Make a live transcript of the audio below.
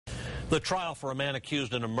The trial for a man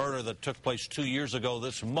accused in a murder that took place 2 years ago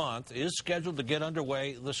this month is scheduled to get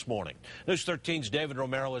underway this morning. News 13's David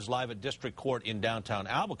Romero is live at District Court in downtown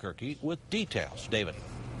Albuquerque with details. David.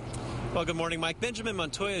 Well, good morning, Mike. Benjamin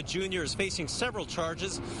Montoya Jr. is facing several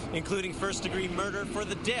charges, including first-degree murder for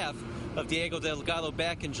the death of Diego Delgado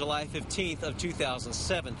back in July 15th of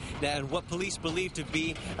 2007. And what police believe to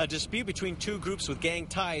be a dispute between two groups with gang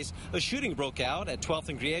ties, a shooting broke out at 12th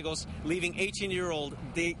and Griegos, leaving 18-year-old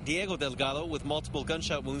Diego Delgado with multiple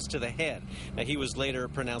gunshot wounds to the head. Now, he was later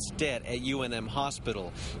pronounced dead at UNM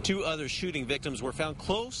Hospital. Two other shooting victims were found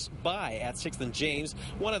close by at 6th and James.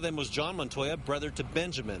 One of them was John Montoya, brother to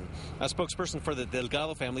Benjamin. A spokesperson for the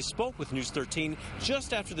Delgado family spoke with News 13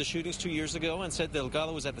 just after the shootings 2 years ago and said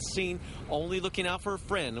Delgado was at the scene only looking out for a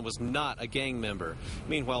friend and was not a gang member.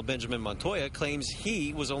 Meanwhile, Benjamin Montoya claims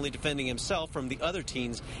he was only defending himself from the other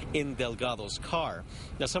teens in Delgado's car.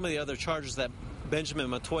 Now, some of the other charges that Benjamin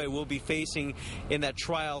Montoya will be facing in that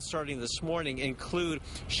trial starting this morning include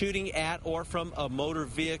shooting at or from a motor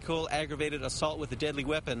vehicle, aggravated assault with a deadly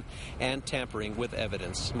weapon, and tampering with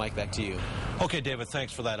evidence. Mike, back to you. Okay, David,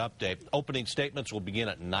 thanks for that update. Opening statements will begin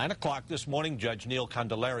at 9 o'clock this morning. Judge Neil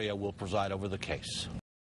Candelaria will preside over the case.